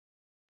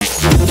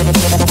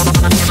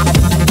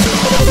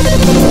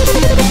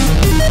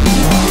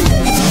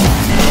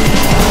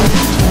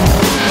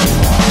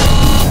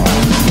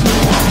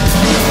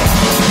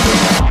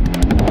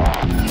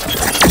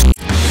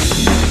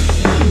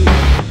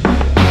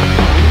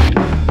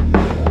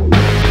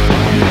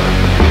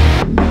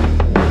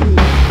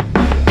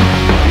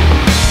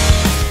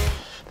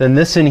Then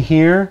this in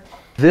here,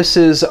 this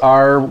is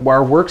our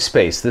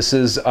workspace. This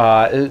is,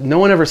 no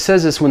one ever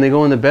says this when they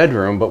go in the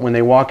bedroom, but when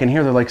they walk in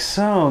here, they're like,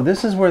 so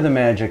this is where the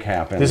magic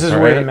happens. This is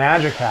where the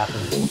magic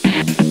happens.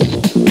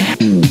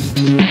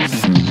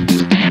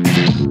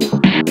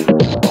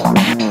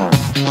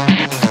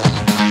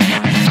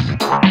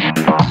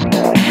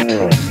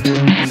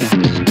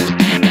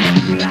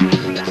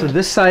 So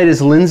this side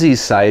is Lindsay's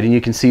side, and you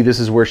can see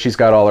this is where she's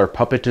got all her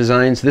puppet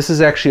designs. This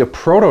is actually a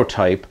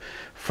prototype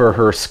for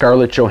her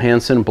Scarlett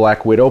Johansson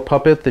Black Widow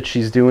puppet that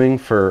she's doing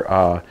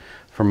for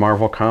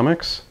Marvel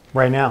Comics.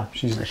 Right now.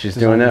 She's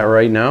doing that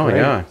right now,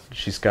 yeah.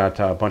 She's got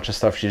a bunch of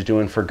stuff she's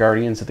doing for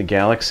Guardians of the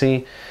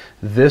Galaxy.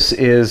 This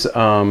is,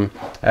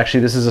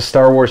 actually this is a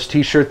Star Wars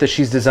t-shirt that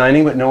she's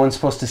designing, but no one's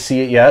supposed to see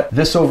it yet.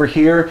 This over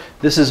here,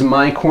 this is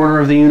my corner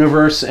of the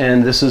universe,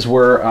 and this is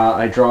where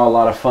I draw a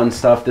lot of fun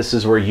stuff. This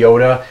is where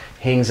Yoda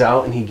hangs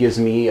out, and he gives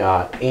me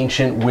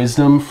ancient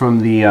wisdom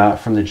from the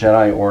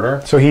Jedi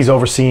Order. So he's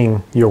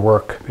overseeing your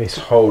work,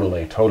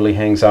 basically. Totally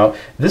hangs out.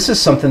 This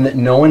is something that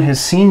no one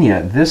has seen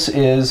yet. This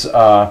is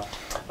a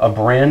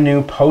brand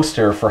new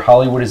poster for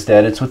Hollywood is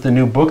Dead. It's with the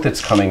new book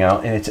that's coming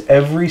out, and it's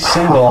every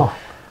single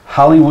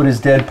Hollywood is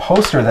Dead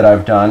poster that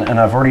I've done,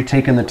 and I've already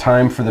taken the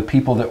time for the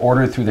people that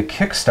ordered through the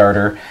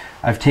Kickstarter.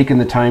 I've taken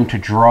the time to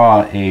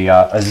draw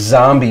a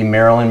zombie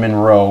Marilyn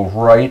Monroe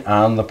right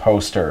on the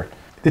poster.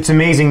 It's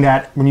amazing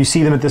that when you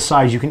see them at this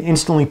size, you can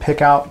instantly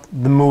pick out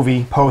the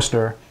movie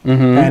poster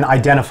and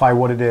identify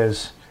what it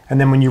is.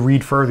 And then when you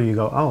read further, you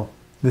go, oh,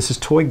 this is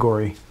Toy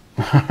Gory.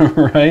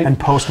 Right. And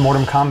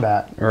post-mortem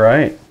combat.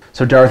 Right.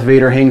 So Darth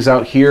Vader hangs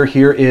out here.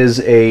 Here is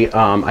a,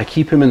 I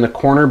keep him in the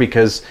corner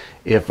because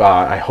if,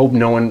 I hope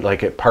no one,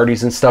 like at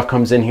parties and stuff,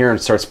 comes in here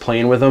and starts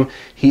playing with him.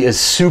 He is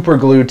super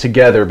glued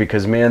together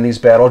because, man, these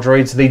battle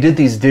droids, they did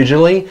these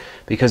digitally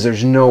because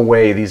there's no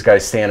way these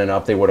guys standing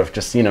up, they would have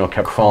just, you know,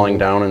 kept falling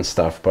down and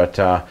stuff. But,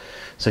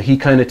 so he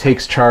kind of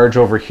takes charge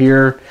over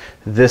here.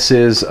 This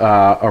is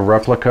a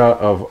replica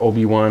of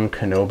Obi-Wan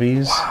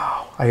Kenobi's.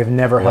 Wow, I have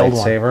never held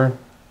one. Lightsaber.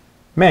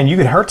 Man, you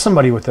could hurt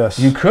somebody with this.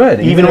 You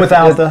could. Even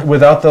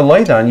without the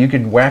light on, you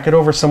could whack it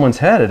over someone's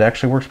head. It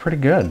actually works pretty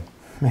good.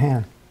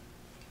 Man.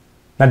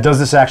 Now, does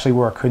this actually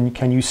work?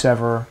 Can you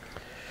sever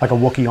like a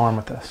Wookiee arm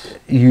with this?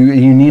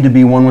 You need to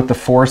be one with the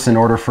Force in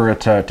order for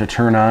it to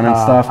turn on and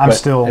stuff. I'm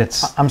still a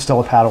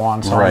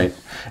Padawan, so right.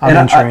 I'm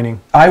in training.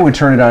 I would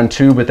turn it on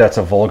too, but that's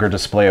a vulgar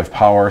display of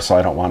power, so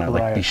I don't want to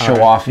like be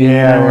show-offy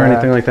or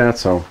anything like that.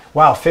 So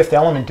wow, Fifth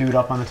Element dude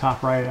up on the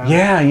top right.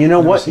 Yeah, you know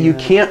what? You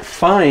can't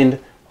find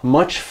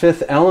much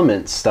Fifth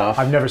Element stuff.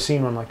 I've never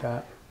seen one like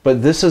that.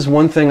 But this is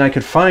one thing I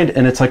could find,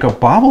 and it's like a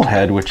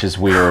bobblehead, which is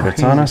weird.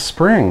 It's on a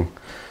spring.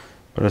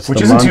 But it's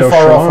which isn't too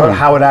far off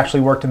how it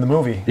actually worked in the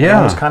movie. Yeah. It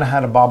always kind of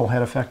had a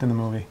bobblehead effect in the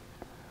movie.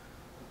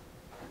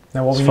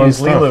 Now what we need is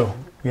Lilu.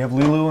 We have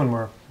Lilu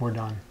and we're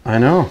done. I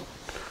know.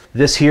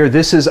 This here,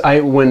 this is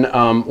when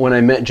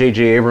I met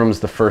J.J.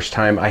 Abrams the first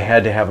time, I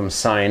had to have him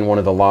sign one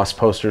of the Lost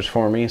posters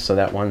for me, so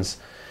that one's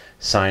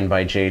signed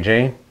by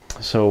J.J.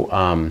 So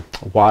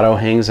Watto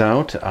hangs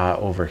out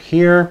over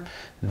here.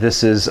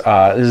 This is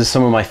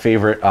some of my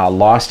favorite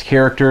Lost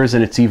characters,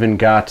 and it's even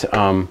got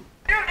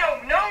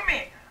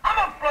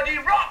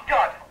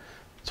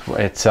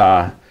it's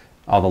all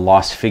the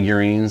Lost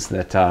figurines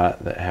that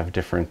have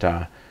different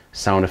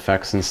sound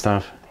effects and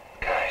stuff.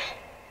 Guys,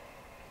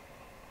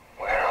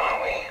 where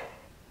are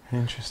we?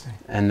 Interesting.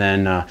 And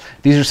then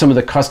these are some of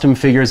the custom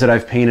figures that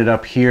I've painted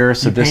up here.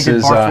 So this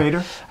is Darth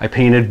Vader? I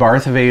painted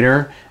Darth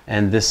Vader,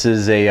 and this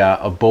is a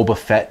Boba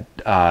Fett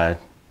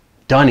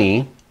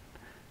dunny,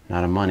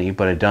 not a money,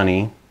 but a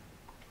dunny.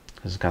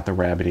 It's got the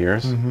rabbit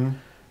ears,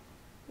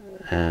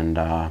 and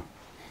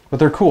but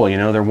they're cool. You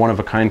know, they're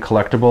one-of-a-kind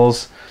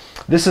collectibles.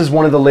 This is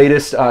one of the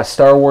latest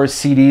Star Wars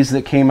CDs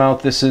that came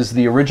out. This is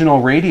the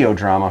original radio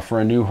drama for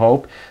A New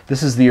Hope.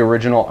 This is the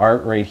original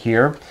art right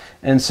here.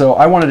 And so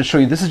I wanted to show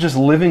you, this is just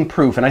living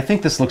proof, and I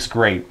think this looks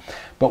great.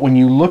 But when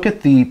you look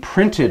at the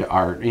printed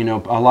art, you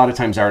know, a lot of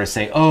times artists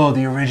say, oh,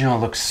 the original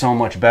looks so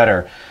much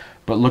better.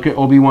 But look at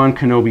Obi-Wan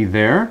Kenobi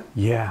there.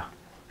 Yeah.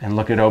 And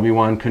look at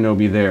Obi-Wan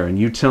Kenobi there. And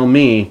you tell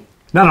me.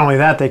 Not only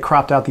that, they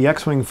cropped out the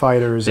X-Wing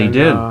fighters. They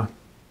did.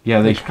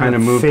 Yeah, they kind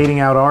of moved. Fading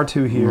out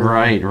R2 here.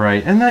 Right,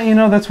 right. And that, you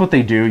know, that's what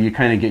they do. You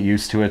kind of get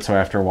used to it, so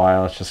after a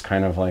while it's just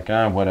kind of like,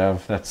 whatever.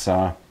 That's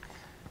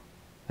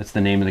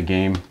the name of the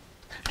game.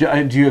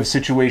 Do you have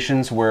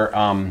situations where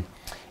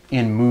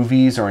in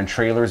movies or in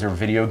trailers or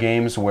video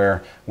games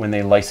where when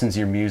they license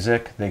your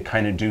music, they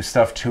kind of do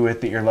stuff to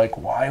it that you're like,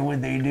 why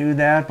would they do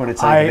that? But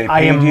it's like they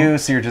paid you,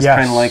 so you're just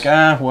kind of like,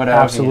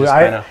 whatever. Absolutely.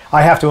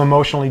 I have to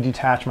emotionally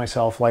detach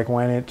myself. Like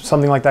when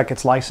something like that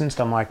gets licensed,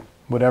 I'm like,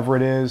 whatever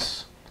it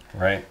is.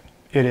 Right.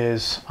 It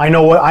is. I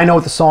know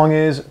what the song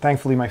is.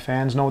 Thankfully, my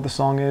fans know what the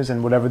song is,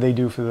 and whatever they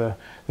do for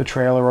the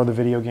trailer or the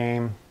video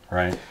game.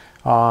 Right.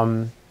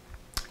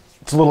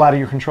 It's a little out of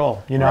your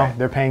control. You know, right.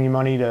 They're paying you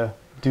money to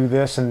do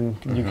this, and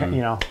you can,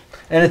 you know.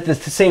 And at the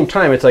same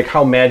time, it's like,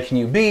 how mad can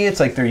you be? It's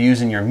like they're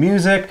using your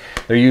music,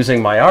 they're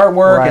using my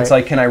artwork. Right. It's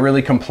like, can I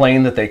really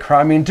complain that they cry?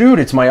 I mean, dude,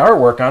 it's my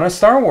artwork on a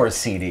Star Wars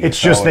CD. It's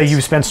just that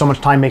you spent so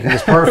much time making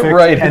this perfect,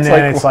 right, and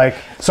then it's like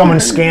someone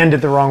scanned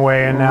it the wrong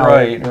way, and now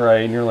right,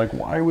 and you're like,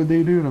 why would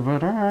they do that?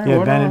 But all right,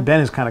 yeah, Ben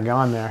is kind of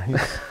gone there.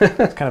 He's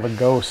kind of a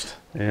ghost.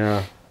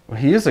 Yeah, well,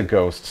 he is a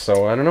ghost,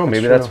 so I don't know.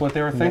 Maybe true. that's what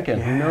they were thinking.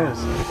 Yeah. Who knows?